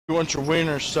You want your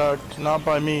wiener sucked, not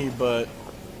by me, but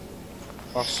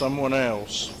by someone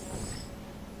else.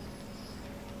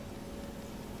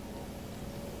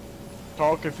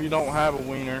 Talk if you don't have a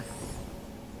wiener.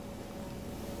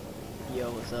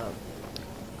 Yo, what's up?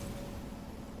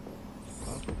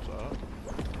 That's what's up.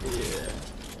 Yeah.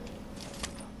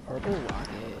 Purple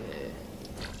rocket.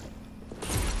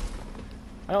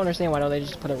 I don't understand why don't they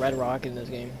just put a red rocket in this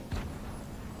game.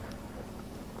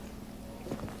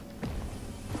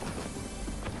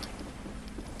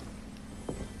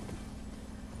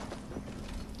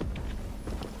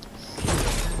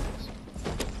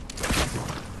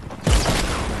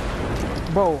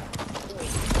 Bro.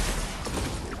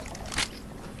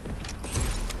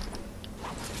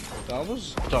 That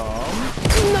was dumb.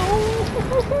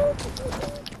 No.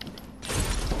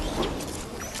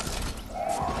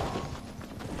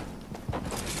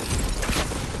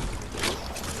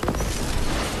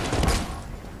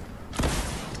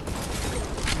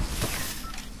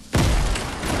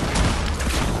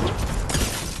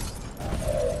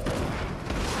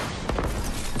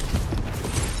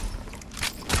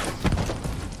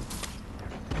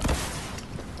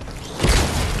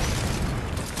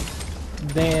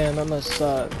 Damn, that must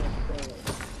suck.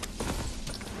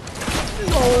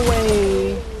 No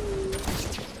way!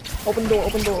 Open door,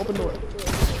 open door, open door.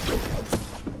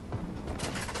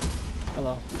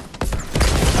 Hello.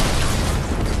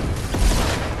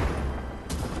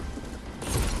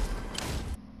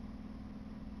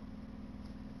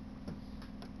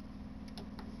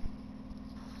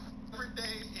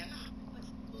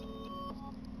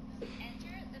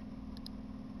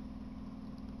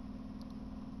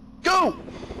 Go!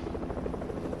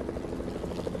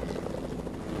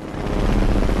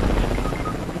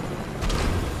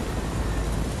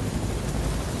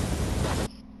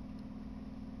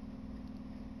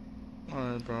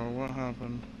 Alright, bro, what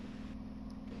happened?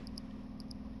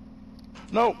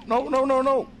 No, no, no, no,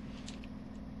 no!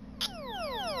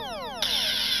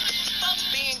 Fuck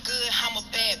being good, I'm a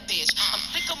bad bitch. I'm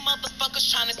sick of motherfuckers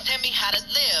trying to tell me how to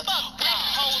live. Black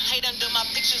hoes hate under my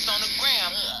pictures on the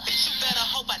gram. Bitch, you better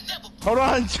hope I never. Hold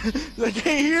on! I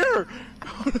can't hear!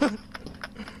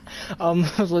 I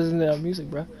was listening to that music,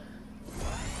 bro.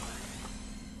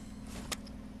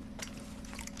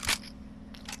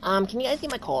 Can you guys get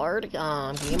my card?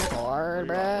 Can you get my card,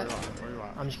 bruh?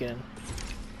 I'm just kidding.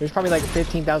 There's probably like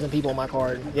 15,000 people on my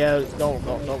card. Yeah, don't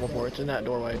go for it. It's in that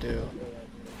doorway too.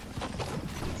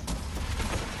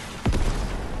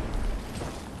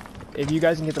 If you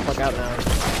guys can get the fuck out now,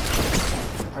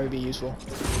 probably be useful.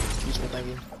 Useful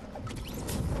thinking.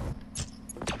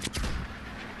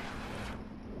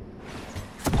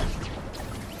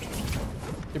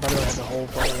 You probably don't have the whole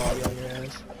fucking lobby on your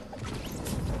ass.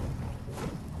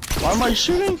 Why am I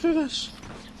shooting through this?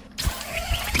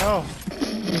 No.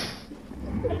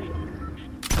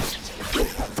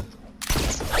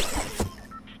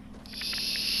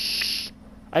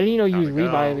 I didn't even know you was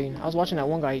reviving. I was watching that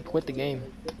one guy, he quit the game.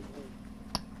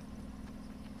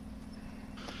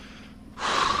 So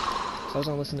I was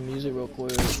gonna listen to music real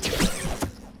quick.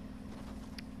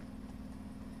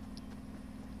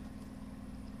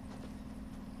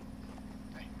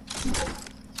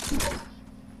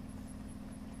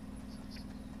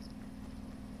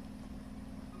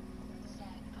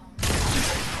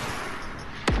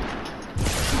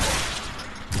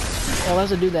 Oh,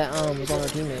 that's a dude that was on our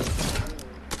teammate.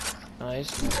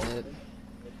 Nice, that's it.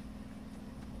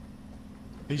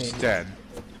 He's dead.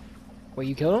 Wait,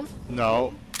 you killed him?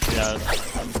 No. Yeah,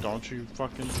 don't you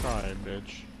fucking try,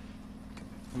 bitch.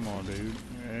 Come on, dude.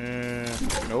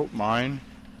 Nope, mine.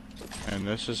 And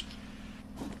this is...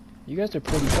 You guys are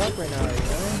pretty tough right now, you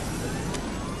know?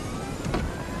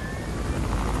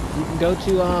 You can go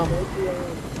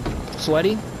to,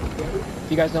 Sweaty. If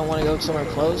you guys don't want to go somewhere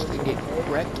close, you can get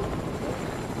wrecked.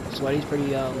 Sweaty's pretty,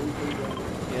 yeah,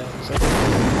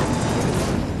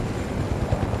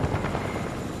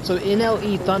 so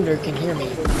NLE Thunder can hear me.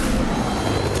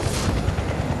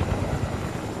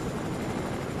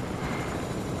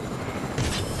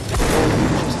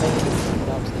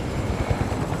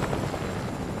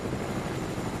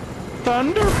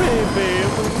 Thunder, baby,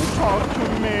 will you talk to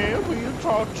me? Will you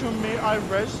talk to me? I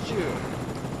rest you.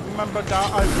 Remember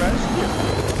that I rest you.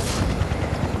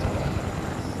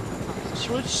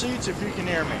 Switch seats if you can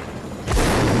hear me.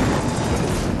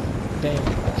 Damn.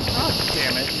 God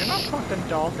damn it, you're not fucking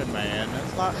talking, man.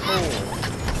 That's not cool.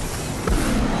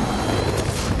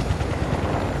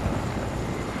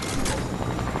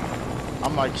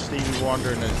 I'm like Stevie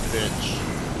Wonder in this bitch.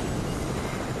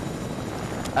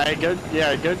 Hey, go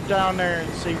down there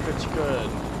and see if it's good.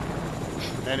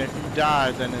 And if you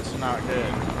die, then it's not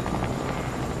good.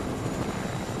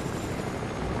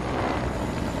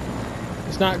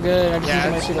 It's not good. I just Yeah,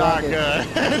 need it's some not extra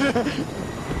rocket. good.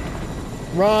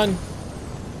 Run.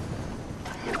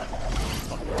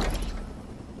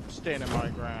 Standing my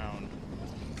ground.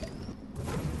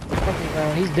 Fucking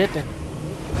ground. He's dipping.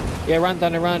 Yeah, run,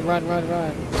 Thunder, run.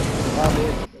 Oh,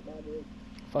 dude.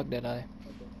 Fuck that eye.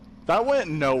 That went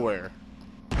nowhere.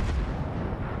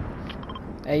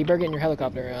 Hey, you better get in your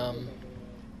helicopter, and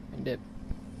dip.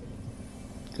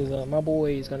 Cause, my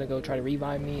boy is gonna go try to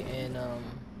revive me and,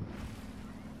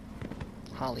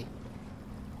 Holly.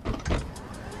 You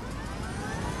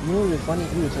know what would be funny?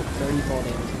 He would took 30 fall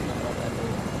damage from jumping off that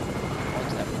building.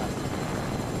 Once that happened.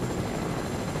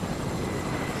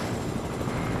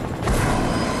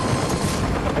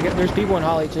 I guess there's people in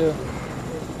Holly too.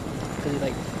 Cause he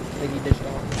like he ditched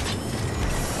off.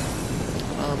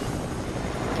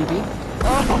 TP?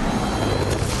 Oh!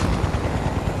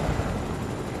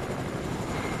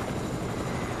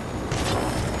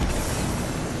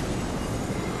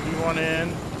 One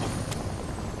in.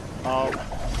 Oh.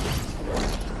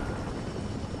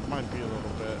 Might be a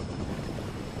little bit.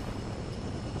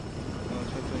 I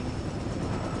think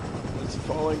it's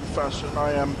falling faster than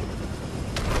I am.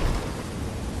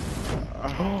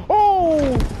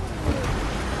 Oh!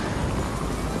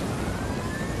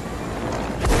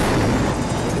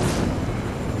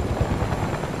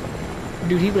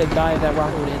 Dude, he would have died if that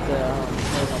rocket would hit the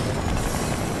helicopter.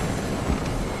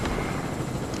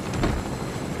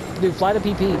 Dude, fly to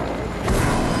PP.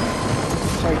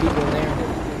 Sorry, people in there.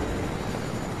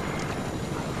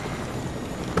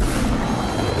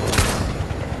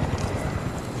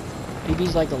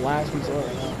 PP's like the last resort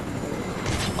right now.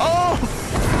 Oh!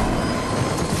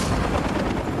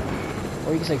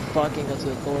 Or you can say fuck and go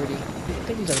to authority. I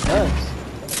think these are nuts.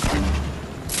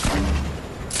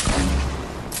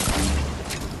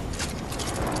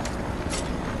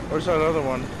 Where's that other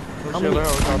one? Where's How the many- other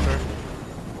helicopter?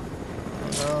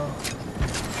 No.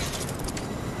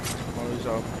 Oh, he's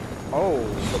up. Oh!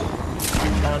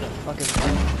 Found it.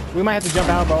 Fucking. We might have to jump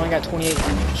out, bro. I only got 28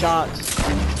 shots.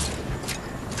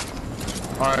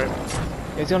 Alright.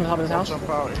 Is he on the top of this I'll house? jump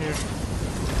out here.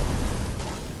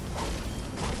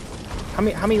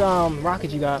 How many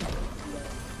rockets you got?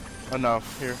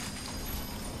 Enough. Here.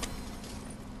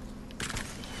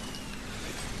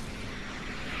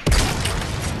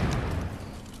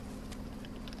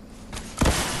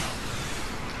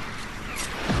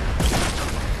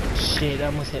 Shit, that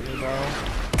almost hit me, bro.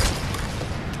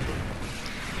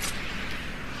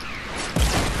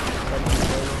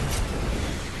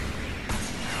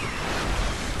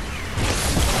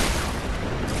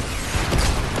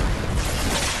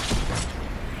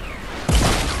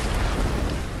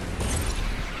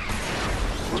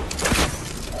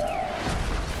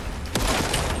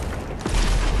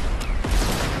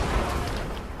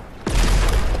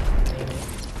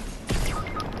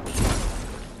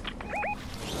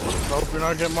 Hope you're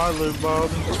not getting my loot, bud.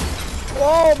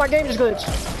 Whoa, my game just glitched.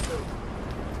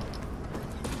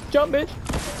 Jump, bitch.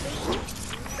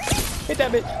 Hit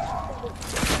that bitch.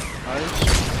 Nice.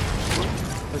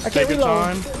 Let's I take can't your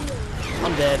reload. time.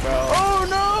 I'm dead, bro. Oh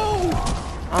no!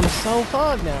 I'm so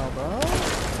fucked now, bro.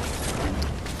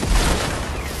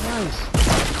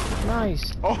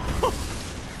 Nice. Oh!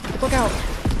 Get the fuck out.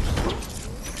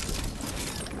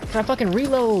 Can I fucking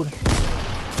reload?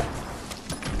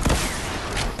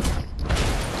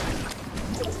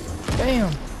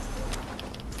 Damn.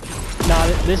 Nah,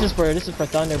 this is for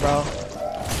Thunder, bro.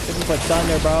 This is for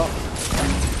Thunder, bro.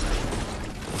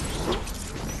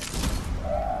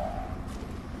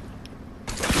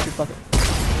 Dude, fuck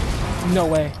it. No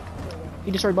way.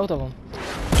 He destroyed both of them.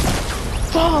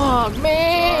 Fuck,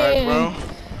 man! Alright,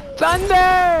 bro.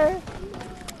 Thunder!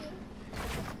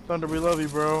 Thunder, we love you,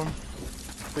 bro.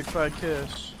 Big fat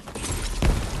kiss.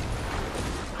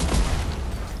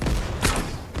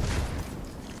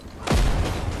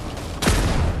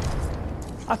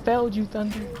 I failed you,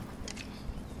 Thunder.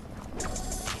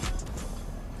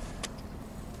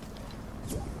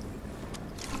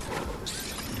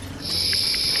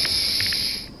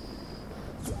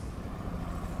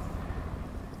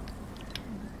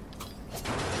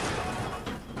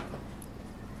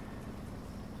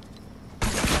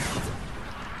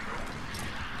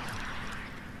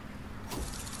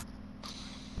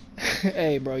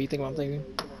 Hey, bro, you think what I'm thinking?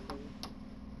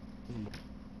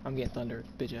 I'm getting Thunder,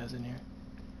 bitch ass in here.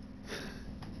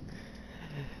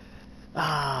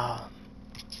 Ah.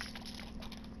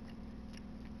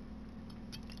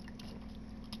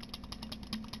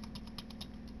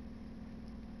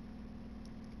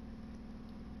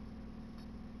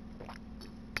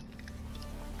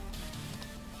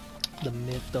 The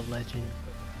myth, the legend,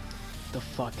 the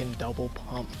fucking double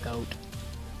pump goat.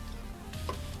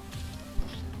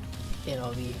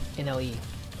 NLV, NLE,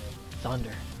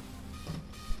 thunder.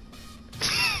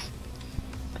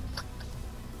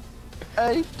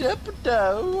 Hey,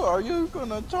 Deputo, are you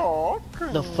gonna talk?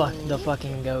 The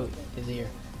fucking goat is here.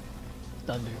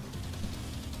 Thunder.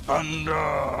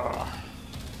 Thunder.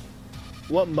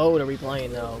 What mode are we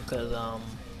playing though? Cause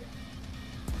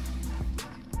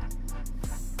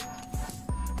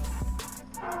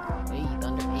hey,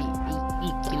 thunder,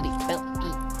 eat, kill it, belt,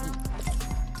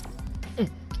 eat.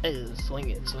 Hey,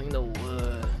 swing it, swing the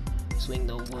wood, swing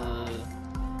the wood.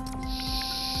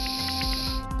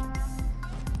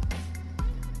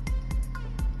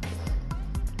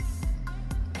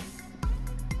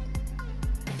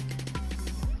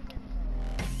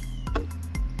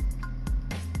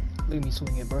 Look at me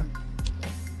swing it, bro.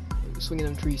 Swinging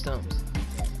them tree stumps.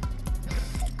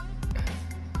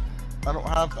 I don't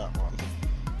have that one.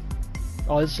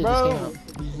 Oh, this shit just came out.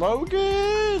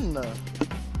 Logan!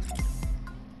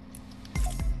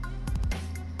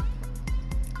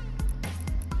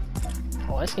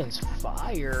 Oh, that skin's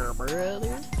fire,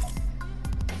 brother.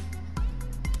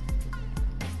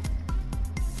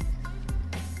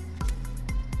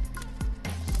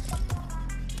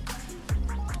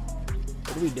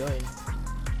 What are we doing?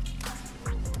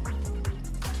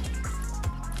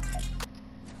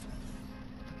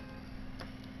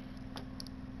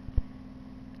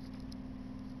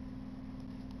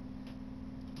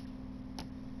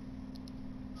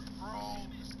 Bro,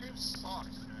 this game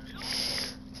sucks, man.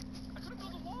 I couldn't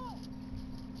build a wall.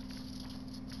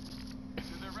 Dude,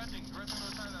 they're renting. They're renting on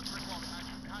the side of that brick wall behind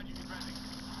you. Behind you, he's renting.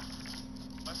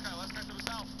 Let's go to the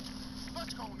south.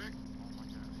 Let's go, Nick. Oh my god.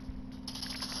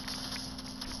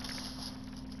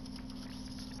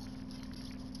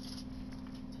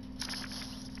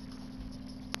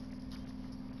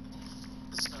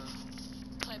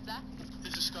 Clip that.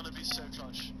 This is gonna be so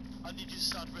clutch. I need you to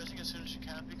start renting as soon as you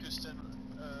can because then,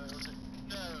 was it?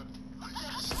 No.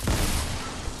 Yes!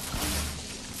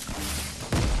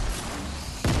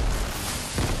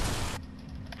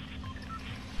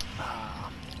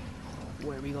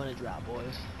 Where are we gonna drop,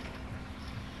 boys?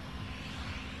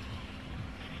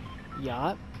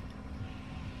 Yacht?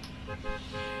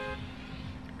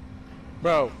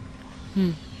 Bro.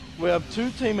 We have two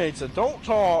teammates that don't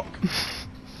talk.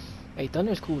 Hey,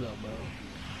 Thunder's cool though, bro.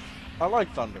 I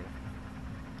like Thunder.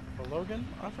 But Logan,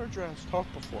 I've heard your ass talk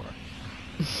before.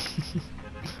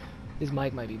 His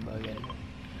mic might be bugging.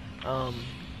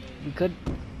 We could.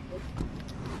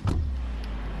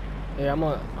 Here, I'm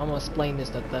gonna explain this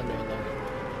to Thunder though.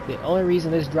 The only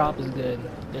reason this drop is good,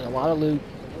 there's a lot of loot,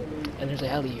 and there's a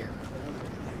heli here.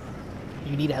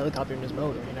 You need a helicopter in this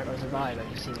mode, or you're not gonna survive, as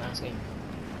you seen last game.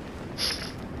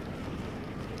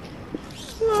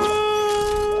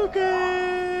 Logan!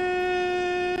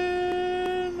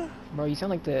 Bro, you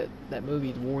sound like that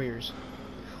movie, Warriors.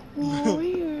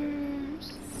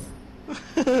 Warriors!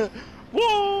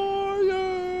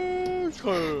 Warriors!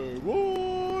 Hey,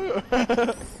 warriors!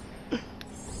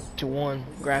 2-1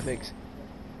 graphics.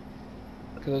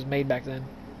 Because it was made back then.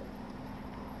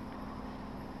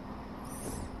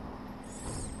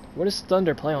 What does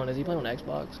Thunder play on? Is he playing on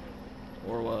Xbox?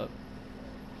 Or what?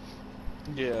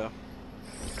 Yeah.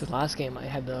 Because last game I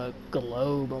had the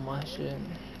globe on my shit.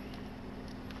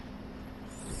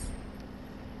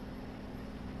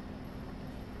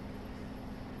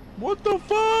 What the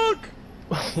fuck?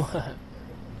 What?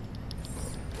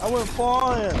 I went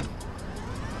flying.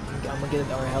 I'm gonna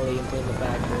get our heli and put it in the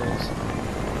back, boys.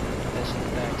 That shit in the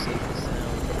back, safe and sound.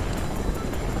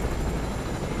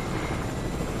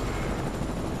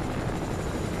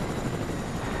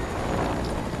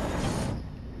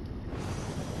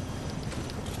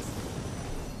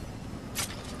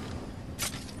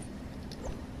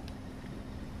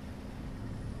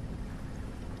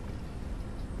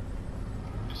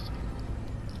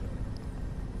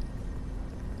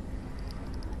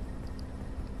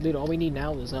 Dude, all we need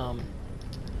now is,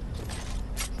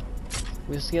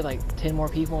 we just get like 10 more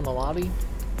people in the lobby,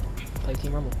 play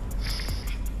Team Rumble.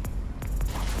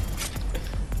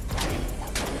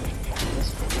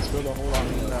 Let's build a whole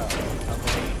lobby up.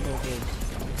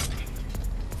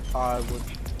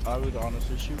 I would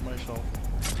honestly shoot myself.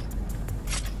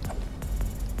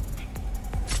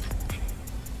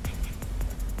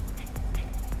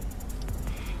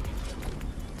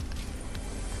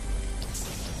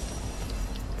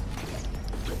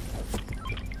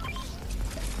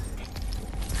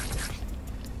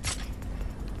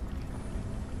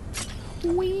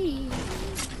 Wee.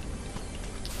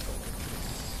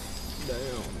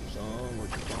 Damn, son, what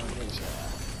you find inside?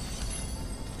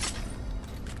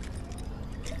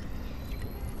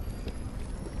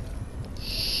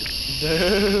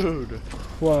 Dude!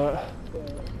 What?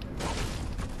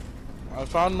 I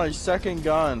found my second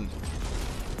gun.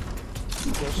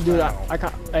 Just Dude, now. I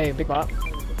can't. Hey, Big Bop.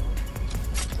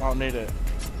 I don't need it.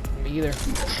 Me either.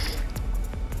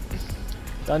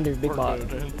 Thunder, Big We're Bop. good,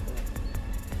 dude.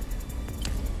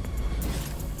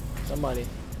 Somebody.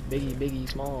 Biggie,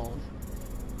 Smalls.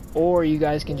 Or you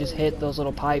guys can just hit those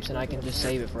little pipes and I can just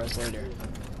save it for us later.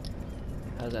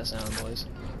 How does that sound, boys?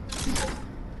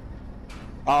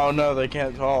 Oh no, they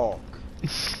can't talk.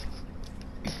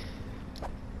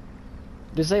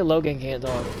 Just say Logan can't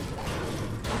talk.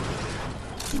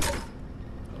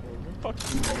 Fuck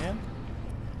you, man.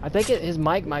 I think his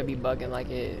mic might be bugging like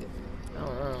it. I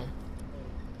don't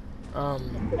know.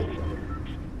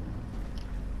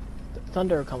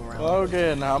 Thunder will come around.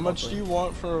 Logan, how much do you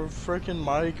want for a freaking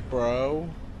mic, bro?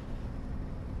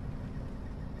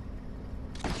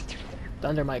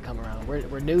 Thunder might come around.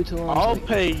 We're new to him. I'll so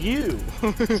pay you.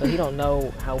 so he don't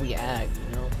know how we act,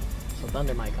 you know. So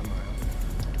Thunder might come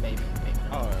around. Maybe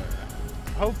not.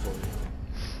 Hopefully.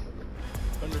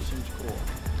 Thunder seems cool.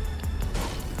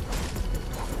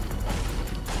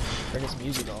 Turn this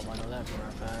music off. I know that for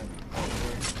a fact.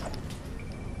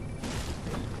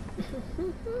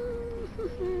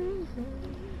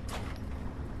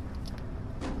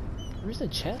 Where's the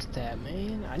chest at,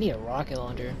 man? I need a rocket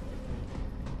launcher.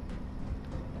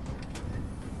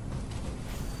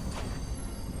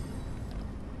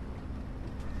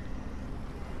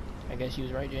 I guess you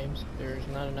was right, James. There's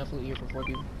not enough loot here for 4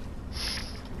 people.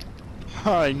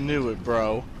 I knew it,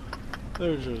 bro.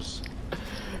 There's just...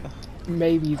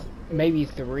 Maybe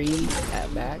 3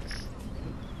 at max.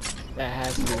 That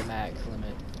has to be the max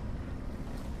limit.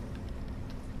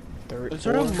 Is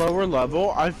there a lower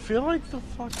level? I feel like the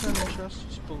fucking chest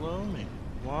is below me.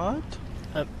 What?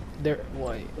 There.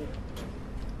 Wait.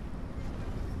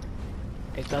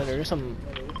 Hey Thunder, there's some.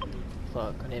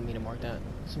 Fuck, I didn't mean to mark that.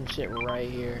 Some shit right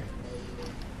here.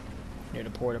 Near the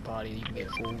porta potty, you can get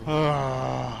food.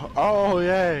 Oh,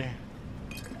 yay.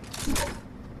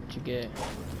 What you get?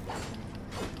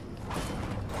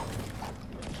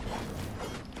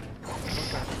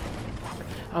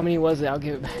 How many was it? I'll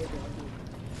give it back.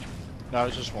 No,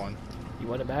 it's just one. You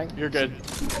want it back? You're good.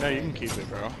 No, you can keep it,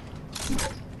 bro.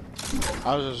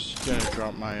 I was just gonna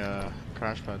drop my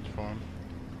crash pads for him.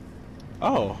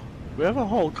 Oh, we have a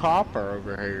whole copper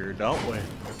over here, don't we?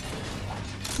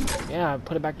 Yeah, I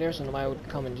put it back there so nobody would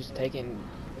come and just take it and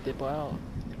dip out.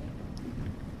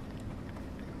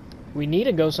 We need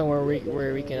to go somewhere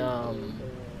where we can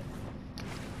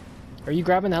Are you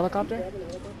grabbing the helicopter?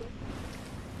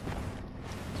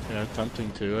 Yeah,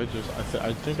 attempting to.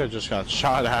 I think I just got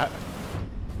shot at.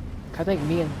 I think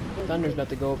me and Thunder's about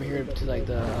to go over here to like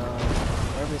the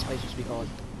whatever this place used to be called.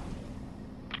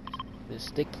 The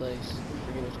stick place. I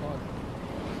forget what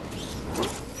it's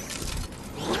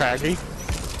called. Craggy?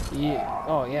 Yeah.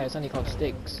 Oh yeah, it's only called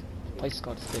Sticks. The place is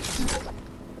called Sticks.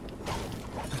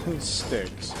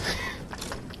 Sticks.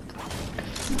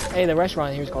 Hey, the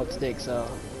restaurant here is called Sticks, so.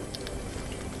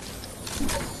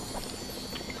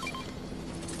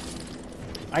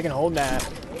 I can hold that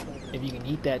if you can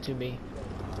eat that to me.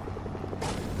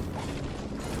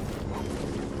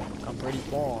 I'm pretty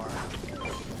far.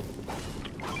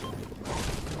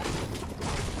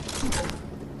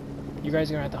 You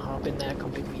guys are gonna have to hop in that,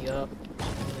 come pick me up, and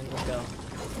then let's go.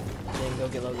 And then go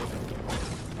get Logan.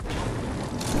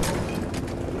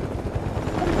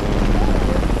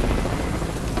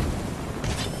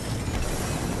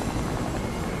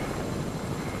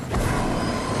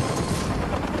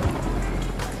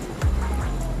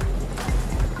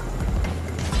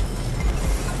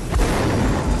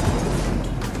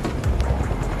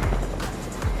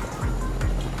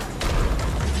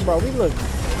 Bro, we look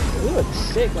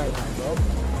sick right now, bro.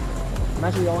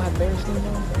 Imagine we all have bear skin on.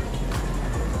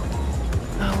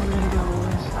 Oh, we're gonna go,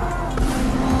 boys.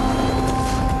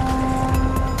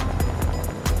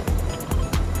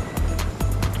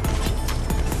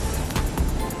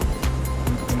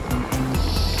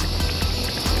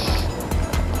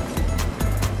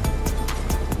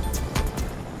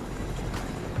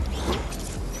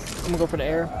 I'm gonna go for the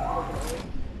air.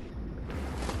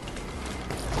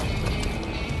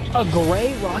 A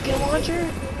gray rocket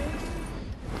launcher?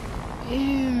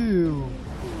 Ew.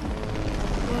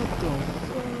 What the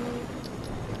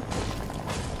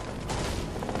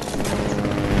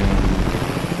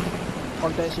fuck?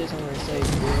 Park that shit somewhere safe,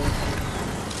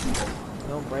 dude.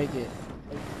 Don't break it.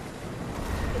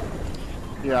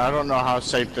 Yeah, I don't know how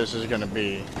safe this is gonna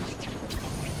be.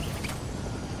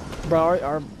 Bro,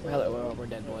 hello, we're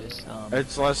dead, boys.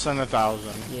 It's less than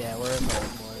 1,000. Yeah, we're in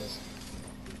boys.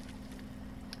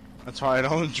 That's why I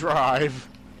don't drive.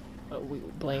 We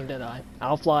blame Deadeye.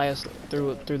 I'll fly us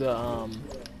through the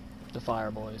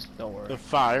fire, boys. Don't worry. The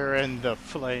fire and the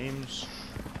flames.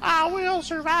 I will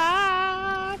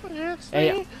survive. It's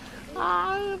Hey, the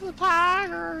eye of the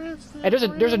tiger. It's the hey,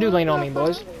 there's a dude laying on me,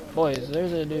 boys. Boys,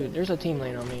 there's a dude. There's a team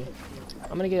laying on me.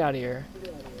 I'm gonna get out of here.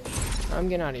 I'm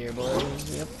getting out of here,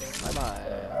 boys. Yep. Bye bye.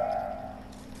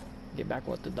 Get back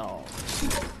with the dog.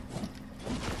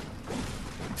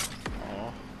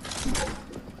 Oh.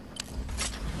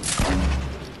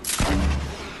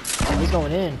 Oh, he's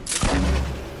going in.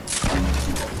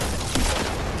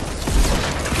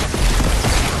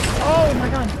 Oh my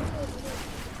god!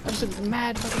 I'm just a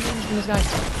mad fucking damage from this guy.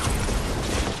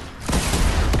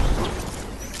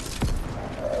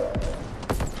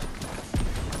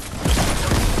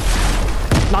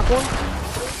 Knock one.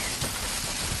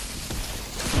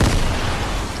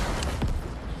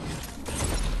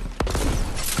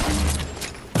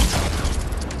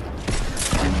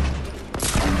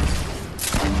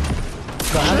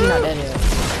 Bro, how's he not dead yet?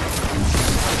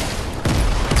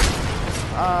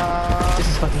 This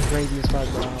is fucking crazy as fuck,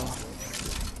 bro.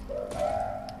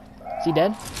 Is he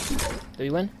dead? Did he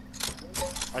win?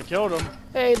 I killed him.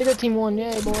 Hey, the good team won.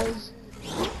 Yay, boys.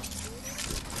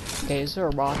 Okay, is there a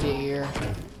rocket here?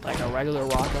 Like a regular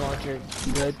rocket launcher?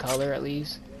 Good color, at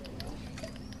least?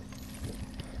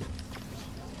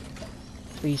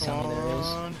 Please tell me there is.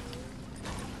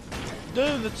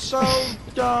 Dude, that's so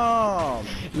dumb.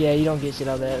 Yeah, you don't get shit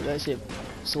out of that. That shit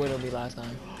swindled me last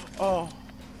time. Oh.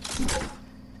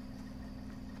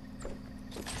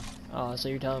 Oh, so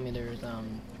you're telling me there's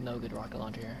no good rocket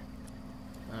launcher here?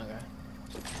 Okay.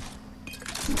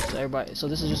 So everybody, so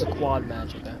this is just a quad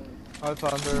match, okay? Hi,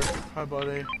 Thunder. Hi,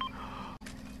 buddy.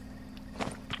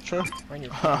 Sure. Right in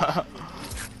your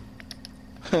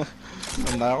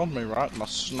And nailed me right in my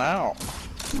snout.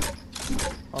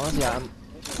 Honestly,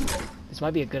 this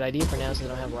might be a good idea for now since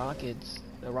I don't have rockets.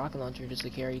 A rocket launcher just to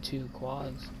carry 2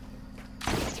 quads.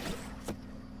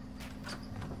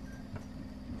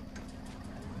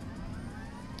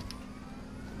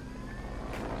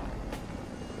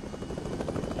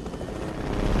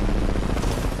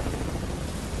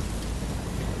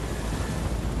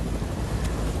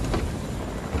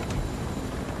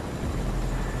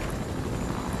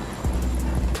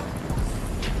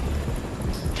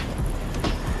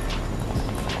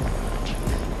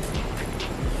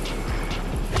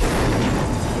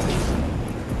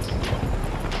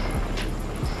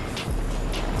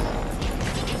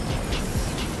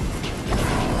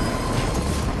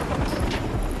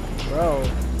 Bro.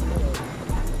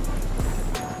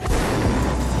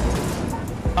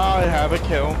 I have a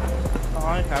kill.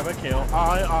 I have a kill.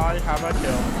 I have a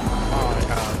kill. I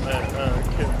have a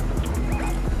kill.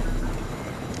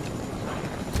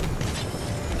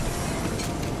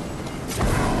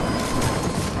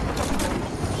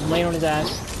 Laying on his ass.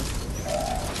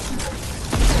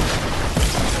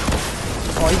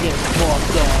 Oh, he's getting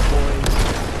fucked up, boys.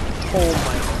 Oh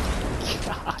my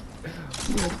god.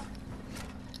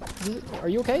 Are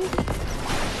you okay?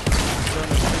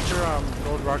 Put your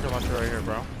gold rocket launcher right here,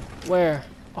 bro. Where?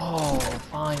 Oh,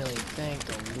 finally. Thank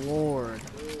the Lord.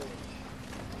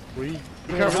 Be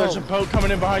careful, there's a boat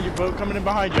coming in behind you. Boat coming in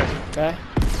behind you. Okay.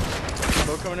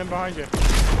 Boat coming in behind you.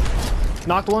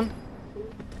 Knocked one.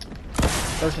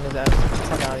 Bursting his ass.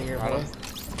 Fuck out of here, boy.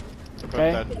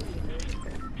 Okay.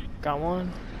 Got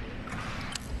one.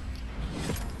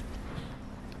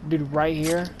 Dude, right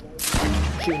here.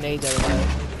 Shooting nades at his head.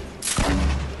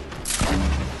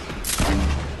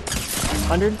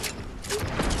 100.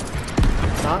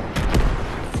 Knock.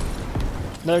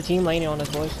 Another team landing on us,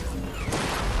 boys.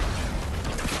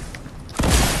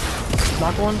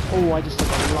 Knock one. Oh, I just took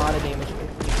a lot of damage.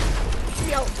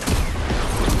 Yo.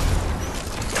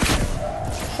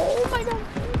 Oh my god.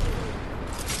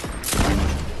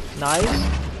 Nice.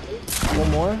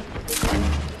 One more.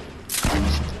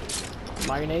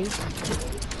 My grenades.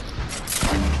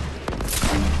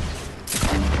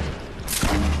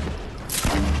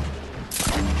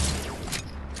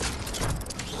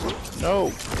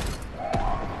 No.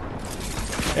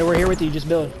 Hey, we're here with you. Just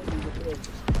build.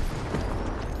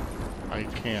 I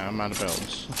can't. I'm out of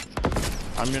builds.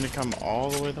 I'm gonna come all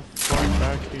the way the fuck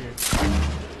back here.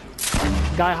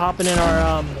 Guy hopping in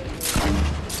our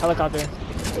helicopter.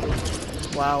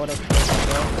 Wow, what a bro.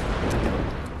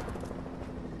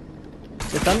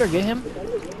 Did Thunder get him?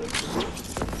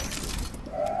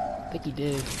 I think he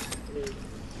did.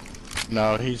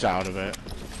 No, he's out of it.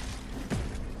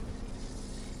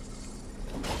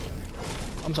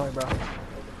 I'm sorry, bro.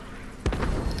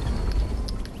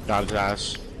 Got his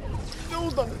ass.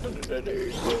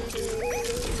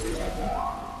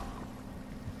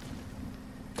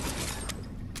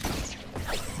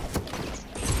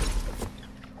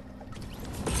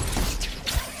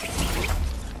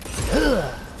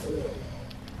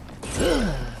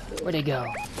 you go.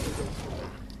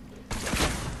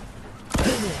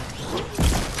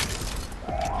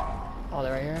 Oh,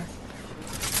 they're right here.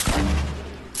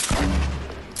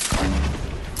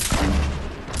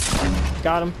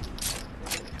 Got him.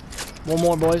 One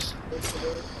more, boys.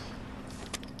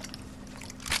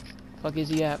 Fuck is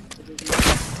he at?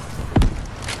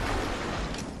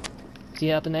 Is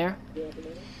he up in there?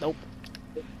 Nope.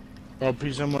 Oh,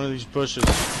 he's in one of these bushes.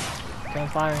 Okay, I'm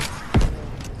firing.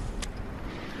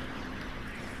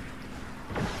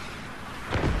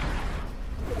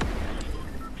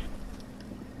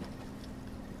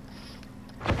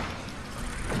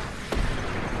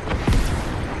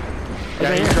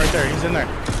 Yeah, he's right there. He's in there.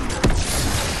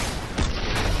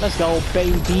 Let's go,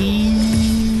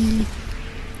 baby!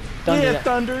 Thunder, Yeah,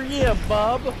 Thunder. Yeah,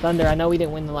 Bob. Thunder, I know we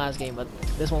didn't win the last game, but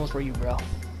this one was for you, bro.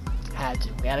 Had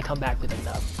to. We had to come back with a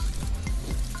dub.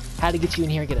 Had to get you in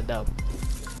here and get a dub.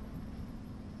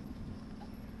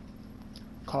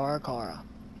 Cara.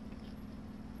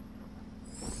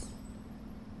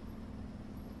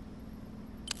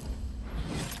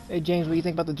 Hey, James, what do you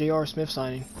think about the J.R. Smith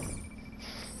signing?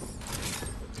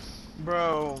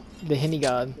 Bro, The Henny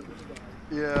God.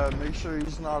 yeah, make sure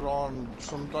he's not on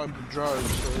some type of drugs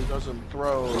so he doesn't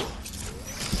throw,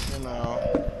 you know.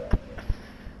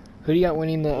 Who do you got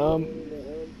winning the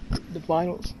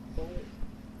finals?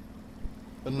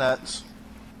 The Nets.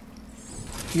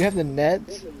 You have the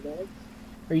Nets?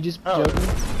 Are you just Oh. joking?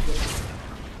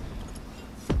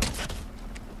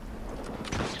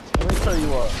 Let me tell you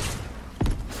what.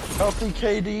 Healthy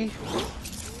KD.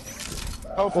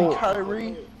 Healthy Oh.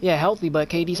 Kyrie. Yeah, healthy, but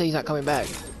KD said he's not coming back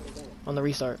on the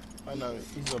restart. I know,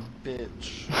 he's a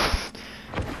bitch.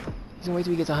 He's gonna wait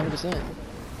till he gets 100%.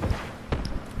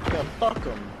 Yeah, fuck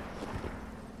him.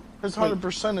 His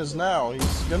 100% is now.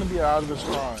 He's gonna be out of his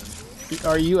prime.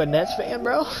 Are you a Nets fan,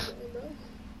 bro?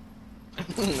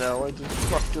 No, I just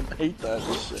fucking hate that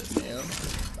shit, man.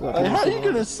 Look, Like, how he's- you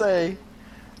gonna say?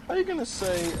 How you gonna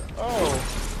say? Oh,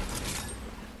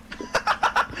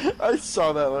 I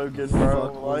saw that, Logan, bro.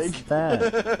 Fuck was Like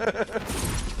that?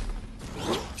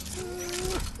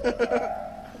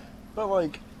 But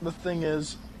like, the thing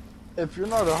is, if you're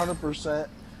not 100%,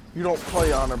 you don't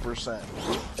play 100%.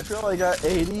 If you're like at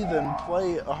 80, then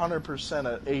play 100%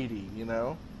 at 80. You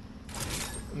know?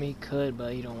 I mean, he could,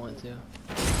 but he don't want to.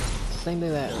 Same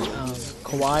thing that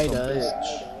Kawhi Some does.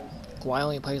 bitch. Kawhi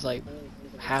only plays like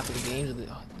half of the games of the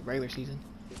regular season.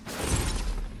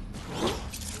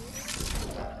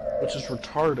 Which is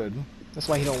retarded. That's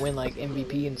why he don't win like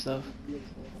MVP and stuff.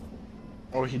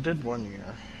 Oh, he did 1 year.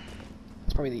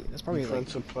 That's probably like,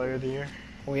 Defensive Player of the Year.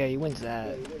 oh yeah, he wins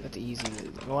that. That's easy.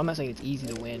 Well, I'm not saying it's easy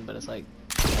to win, but it's like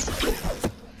you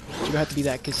don't have to be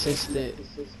that consistent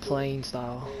playing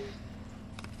style.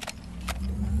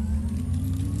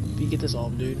 If you get this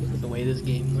off, dude, the way this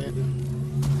game went.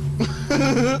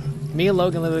 Me and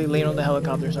Logan literally laid on the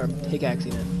helicopter and started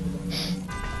pickaxing it.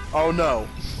 Oh no!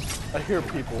 I hear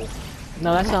people.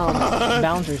 No, that's not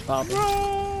bouncers popping. I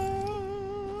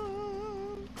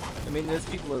mean, there's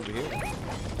people over here.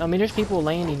 I mean, there's people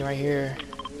landing right here.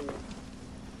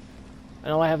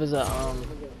 And all I have is a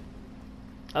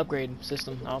upgrade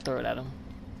system. I'll throw it at them.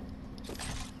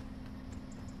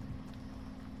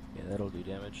 Yeah, that'll do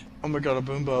damage. Oh my god, a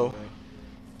boom bow.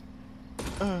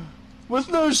 With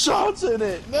no shots in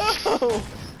it! No!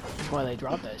 That's why they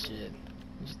dropped that shit.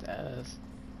 Just ass.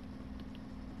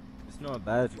 It's not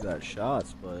bad if you got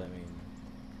shots, but I mean,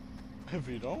 If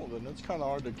you don't, then it's kind of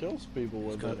hard to kill people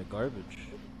it's with kind it. of garbage.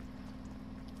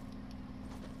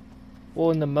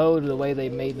 Well, in the mode, the way they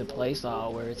made the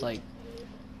playstyle, where it's like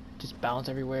just bounce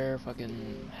everywhere,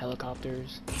 fucking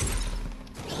helicopters.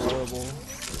 It's horrible.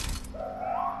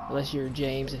 Unless you're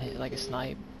James and hit like a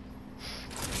snipe.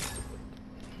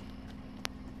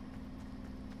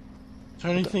 Is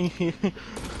there anything here?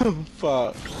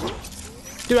 Fuck.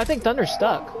 Dude, I think Thunder's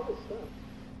stuck.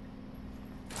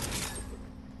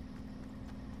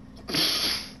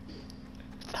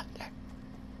 Thunder.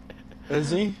 Is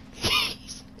he?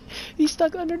 He's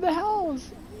stuck under the house.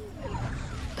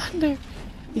 Thunder.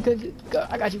 He could.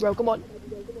 I got you, bro. Come on.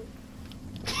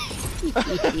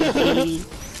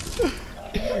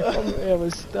 Oh man, I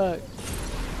was stuck.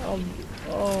 Oh,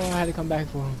 I had to come back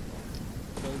for him.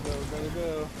 Gotta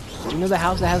go. You know the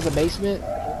house that has the basement?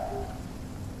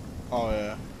 Oh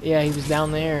yeah. Yeah, he was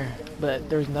down there, but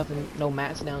there's nothing, no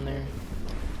mats down there.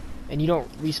 And you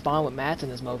don't respawn with mats in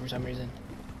this mode for some reason.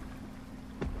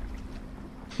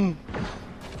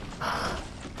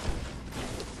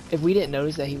 If we didn't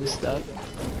notice that he was stuck,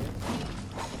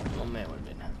 oh man, would have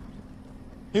been.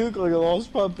 He looked like a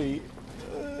lost puppy.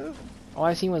 All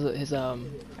I seen was his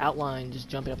outline just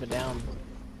jumping up and down,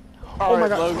 All Oh my right,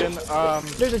 God. Logan.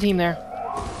 There's a team there.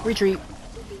 Retreat.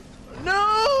 No!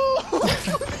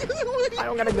 I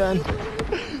don't got a gun.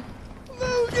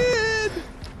 Logan!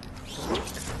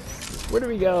 Where do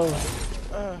we go?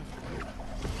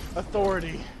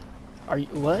 Authority. Are you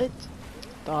what?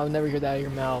 Oh, I'll never hear that out of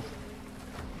your mouth.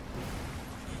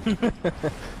 That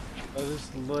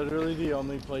is literally the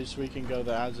only place we can go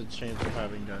that has a chance of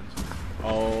having guns.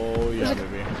 Oh yeah,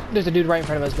 baby. There's a dude right in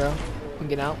front of us, bro. We can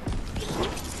get out.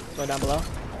 Go down below.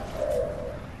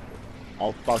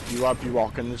 I'll fuck you up. You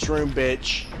walk in this room,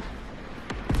 bitch.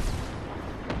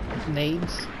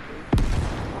 Nades.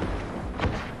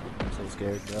 I'm so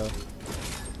scared, bro.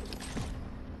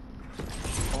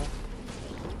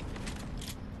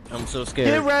 I'm so scared.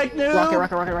 Hit Ragnar!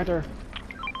 Rocket right there.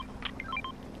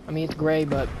 I mean, it's gray,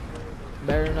 but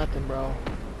better than nothing, bro.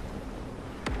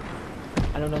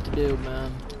 I don't know what to do,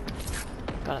 man.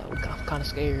 I'm kind of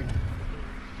scared.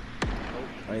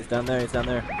 Oh, he's down there. He's down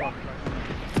there.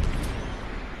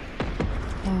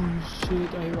 Oh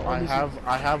shit! I hear all these.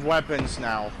 I have weapons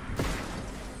now.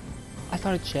 I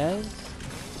thought a chest.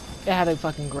 It had a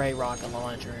fucking gray rocket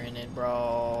launcher in it,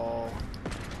 bro.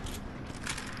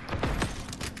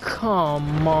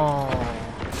 Come on.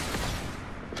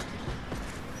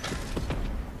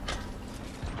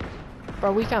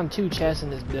 Bro, we found 2 chests in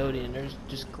this building and there's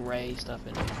just gray stuff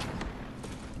in it.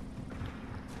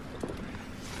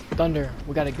 Thunder,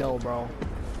 we gotta go, bro.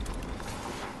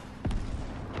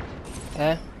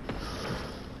 Okay.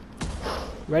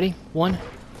 Ready? 1,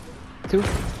 2,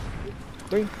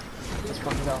 3. Let's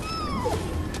fucking go.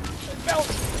 Belt!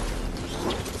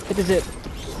 Hit the zip.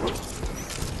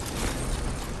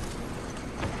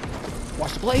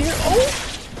 Watch the play here. Oh!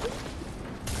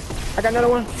 I got another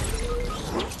one.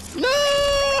 No!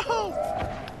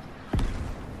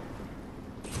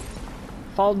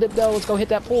 Follow dip though. Let's go hit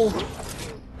that pool.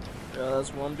 Yeah,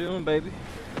 that's what I'm doing, baby.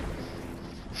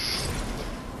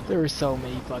 There were so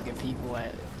many fucking people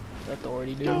at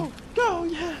Authority, dude. Go,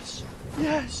 yes,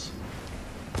 yes.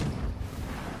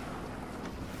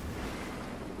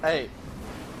 Hey,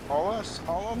 all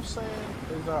I'm saying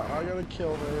is that I gotta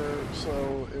kill her,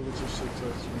 so it was a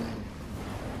success for me.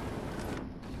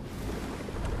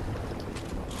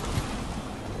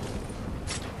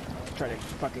 Try to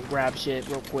fucking grab shit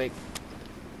real quick.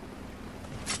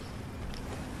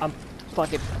 I'm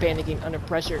fucking panicking under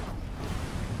pressure.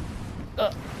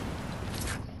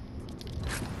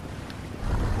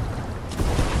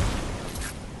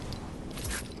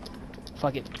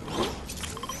 Fuck it.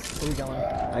 Where we going?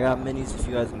 I got minis if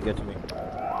you guys can get to me.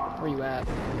 Where you at?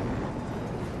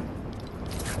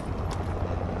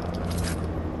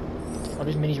 Oh,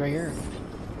 there's minis right here.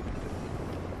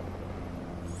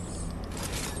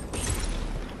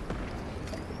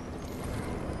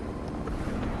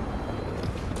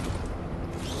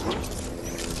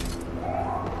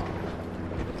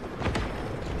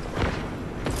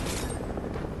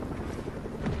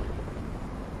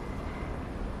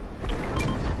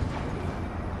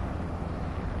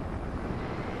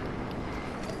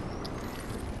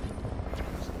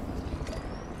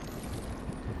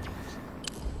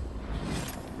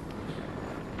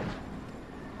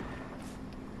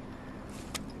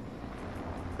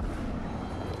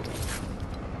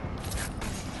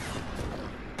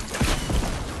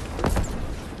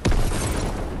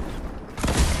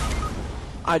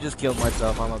 I just killed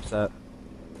myself. I'm upset.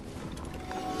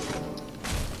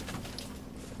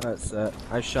 That's set.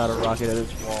 I shot a rocket at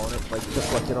his wall and it like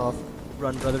deflected off.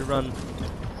 Run, brother, run.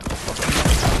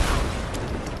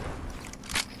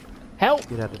 Help!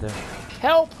 Get out of there.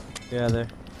 Help! Get out of there.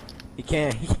 He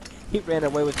can't. He ran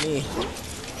away with me.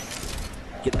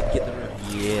 Get the room.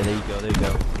 Yeah, there you go. There you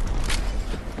go.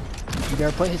 You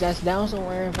better put his ass down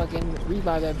somewhere and fucking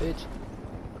revive that bitch.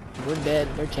 We're dead.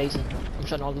 They're chasing. I'm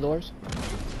shutting all the doors.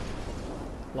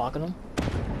 Locking them.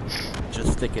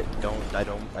 Just stick it. I don't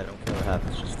care what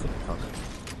happens. Just stick it on it.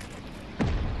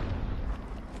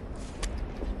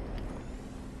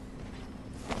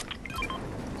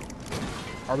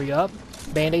 Are we up?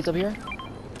 Band-aids up here?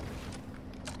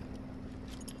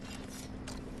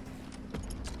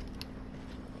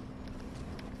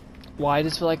 Why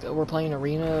does it feel like we're playing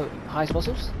arena high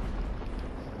explosives?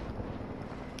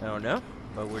 I don't know,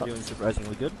 but we're doing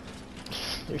surprisingly good.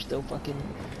 They're still fucking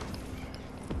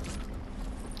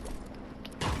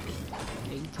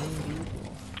 18 people.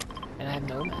 And I have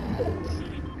no mats.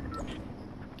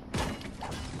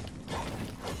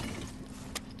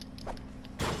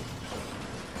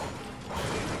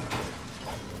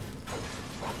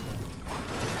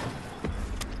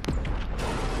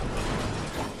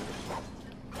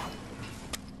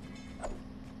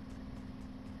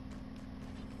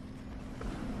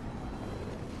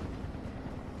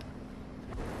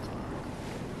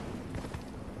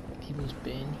 People's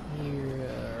been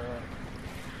here.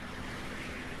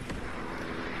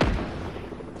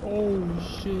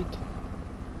 Oh shit.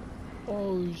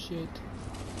 Oh shit.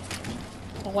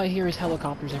 All I hear is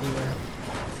helicopters everywhere.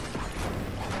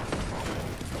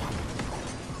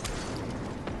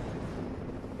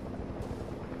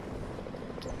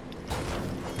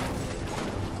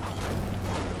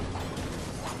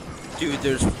 Dude,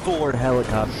 there's 4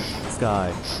 helicopters in the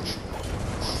sky.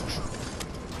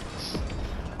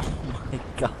 Oh my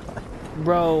god.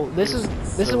 Bro, this is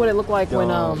so what it looked like when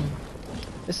dumb.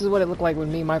 this is what it looked like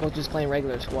when me and Michael was just playing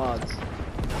regular squads.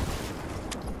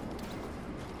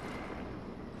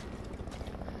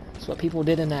 That's what people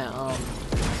did in that an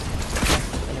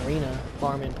arena,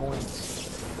 farming points.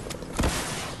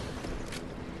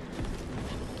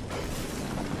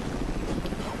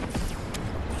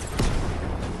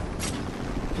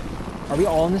 Are we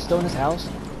all in this still in this house?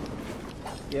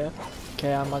 Yeah.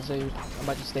 Okay, I'm about to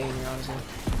stay in here honestly.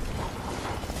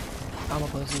 I'm a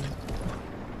pussy.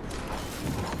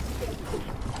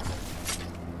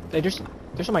 Hey, there's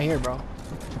somebody here, bro.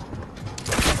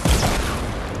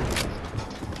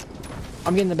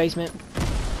 I'm getting in the basement.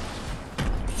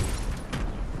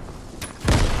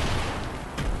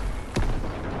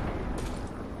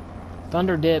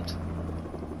 Thunder dipped.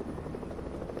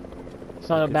 It's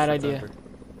not a bad idea. Thunder.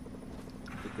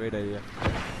 It's a great idea.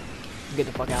 Get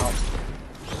the fuck out.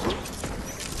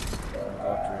 Go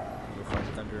after you'll find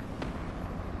thunder.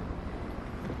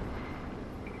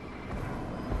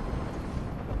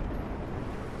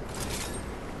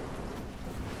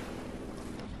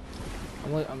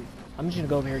 I'm just gonna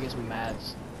go over here and get some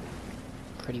mats.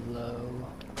 Pretty low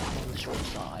on the short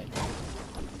side.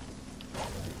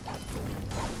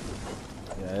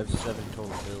 Yeah, I have 7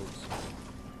 total builds.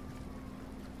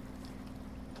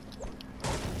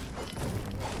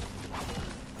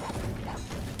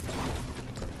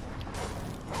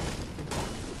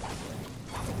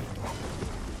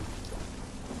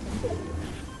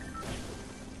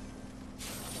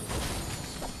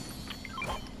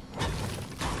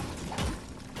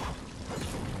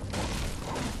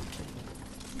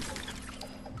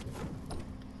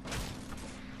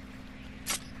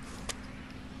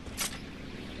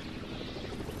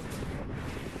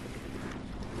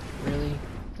 Really?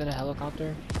 Is that a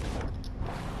helicopter?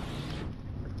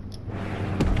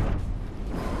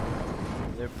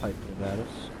 They're piping it at us.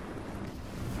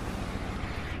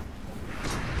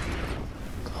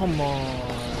 Come on.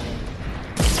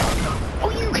 Oh,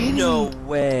 you kidding No me?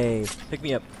 way! Pick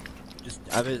me up. Just,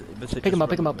 Pick him up,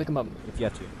 pick him up, pick him up. If you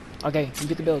have to. Okay, you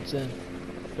get the builds then.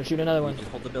 Go shoot another one. Just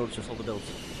hold the builds, just hold the builds.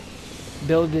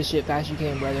 Build this shit fast as you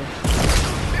can, brother.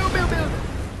 Build, build, build!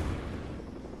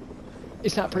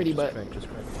 It's not pretty, but Just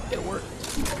crank. it worked.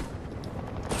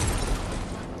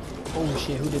 Oh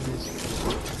shit, who did this?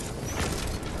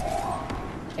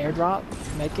 Airdrop?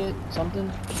 Make it?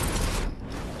 Something?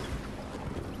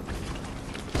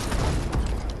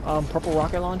 Purple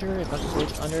rocket launcher, if I can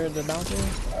switch under the bouncer.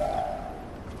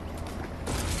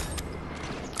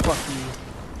 Fuck you.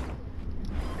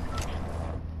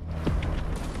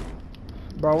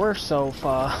 Bro, we're so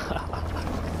far.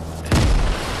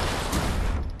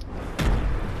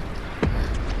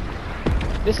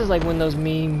 This is like when those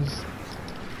memes.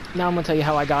 Now I'm gonna tell you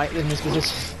how I got in this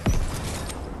position.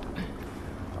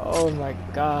 Oh my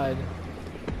god.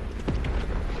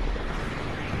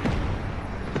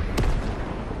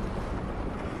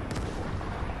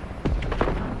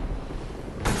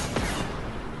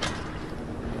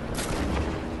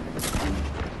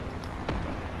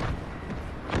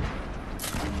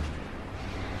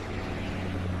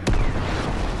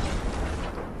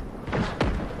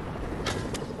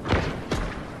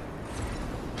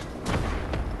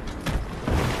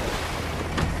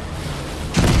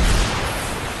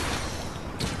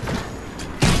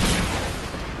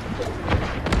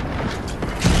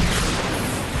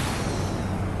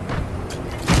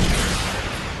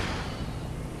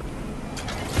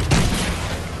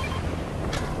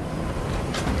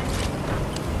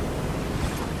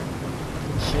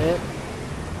 Shit.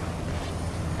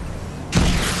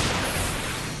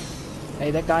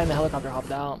 Hey, that guy in the helicopter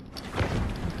hopped out.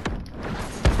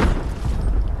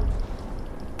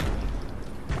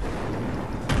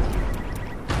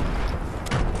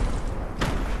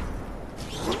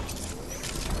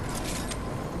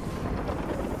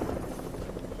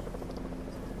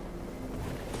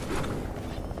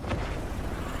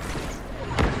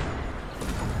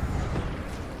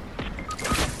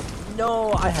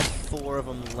 No, I had 4 of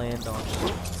them land on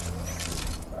me.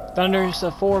 Thunder's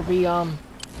a 4v,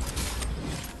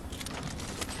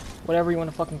 whatever you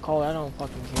want to fucking call it. I don't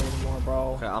fucking care anymore,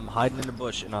 bro. Okay, I'm hiding in the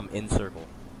bush and I'm in circle.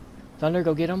 Thunder,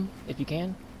 go get him if you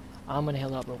can. I'm gonna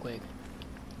heal up real quick.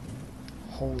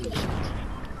 Holy shit.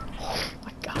 Oh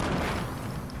my god.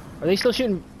 Are they still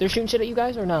shooting? They're shooting shit at you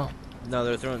guys or no? No,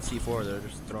 they're throwing C4. They're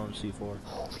just throwing C4.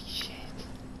 Holy shit.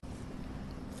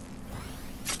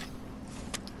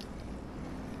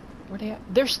 Where they at?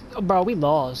 Oh, bro, we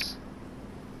lost.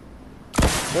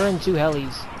 They're in 2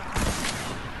 helis.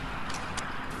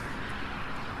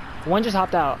 One just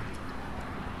hopped out.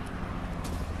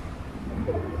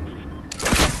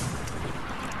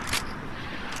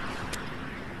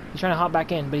 He's trying to hop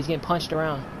back in, but he's getting punched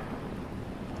around.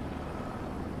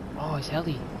 Oh, his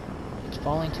heli. It's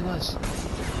falling to us.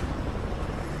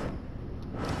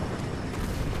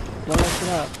 Blow that shit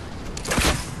up.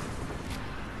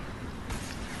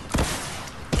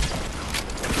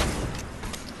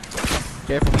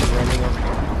 Careful, he's landing on.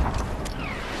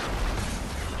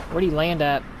 Where'd he land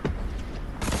at?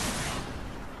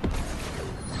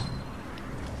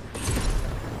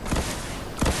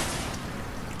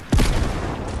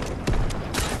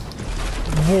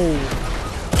 Whoa.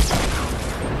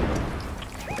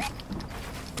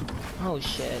 Oh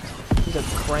shit. He's a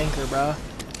cranker, bro.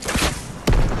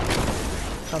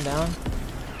 Calm down.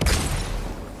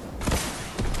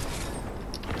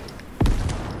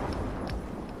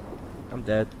 I'm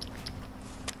dead.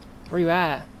 Where you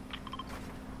at?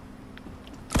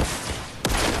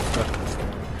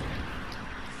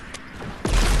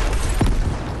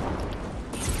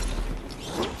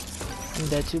 I'm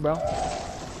dead too, bro.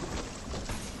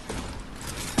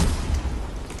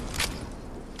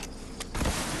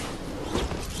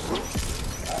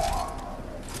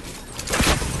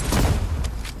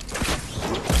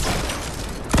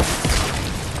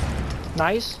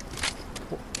 Nice.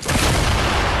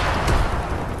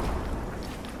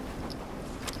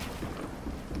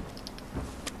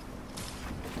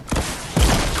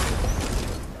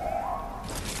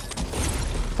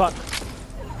 Fuck.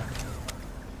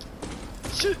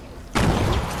 Shit.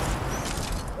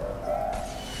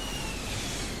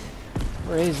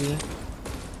 Where is he?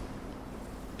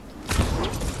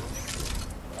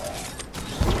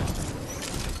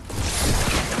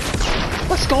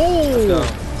 Let's go! Let's go.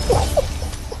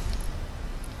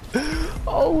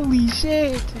 Holy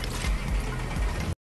shit!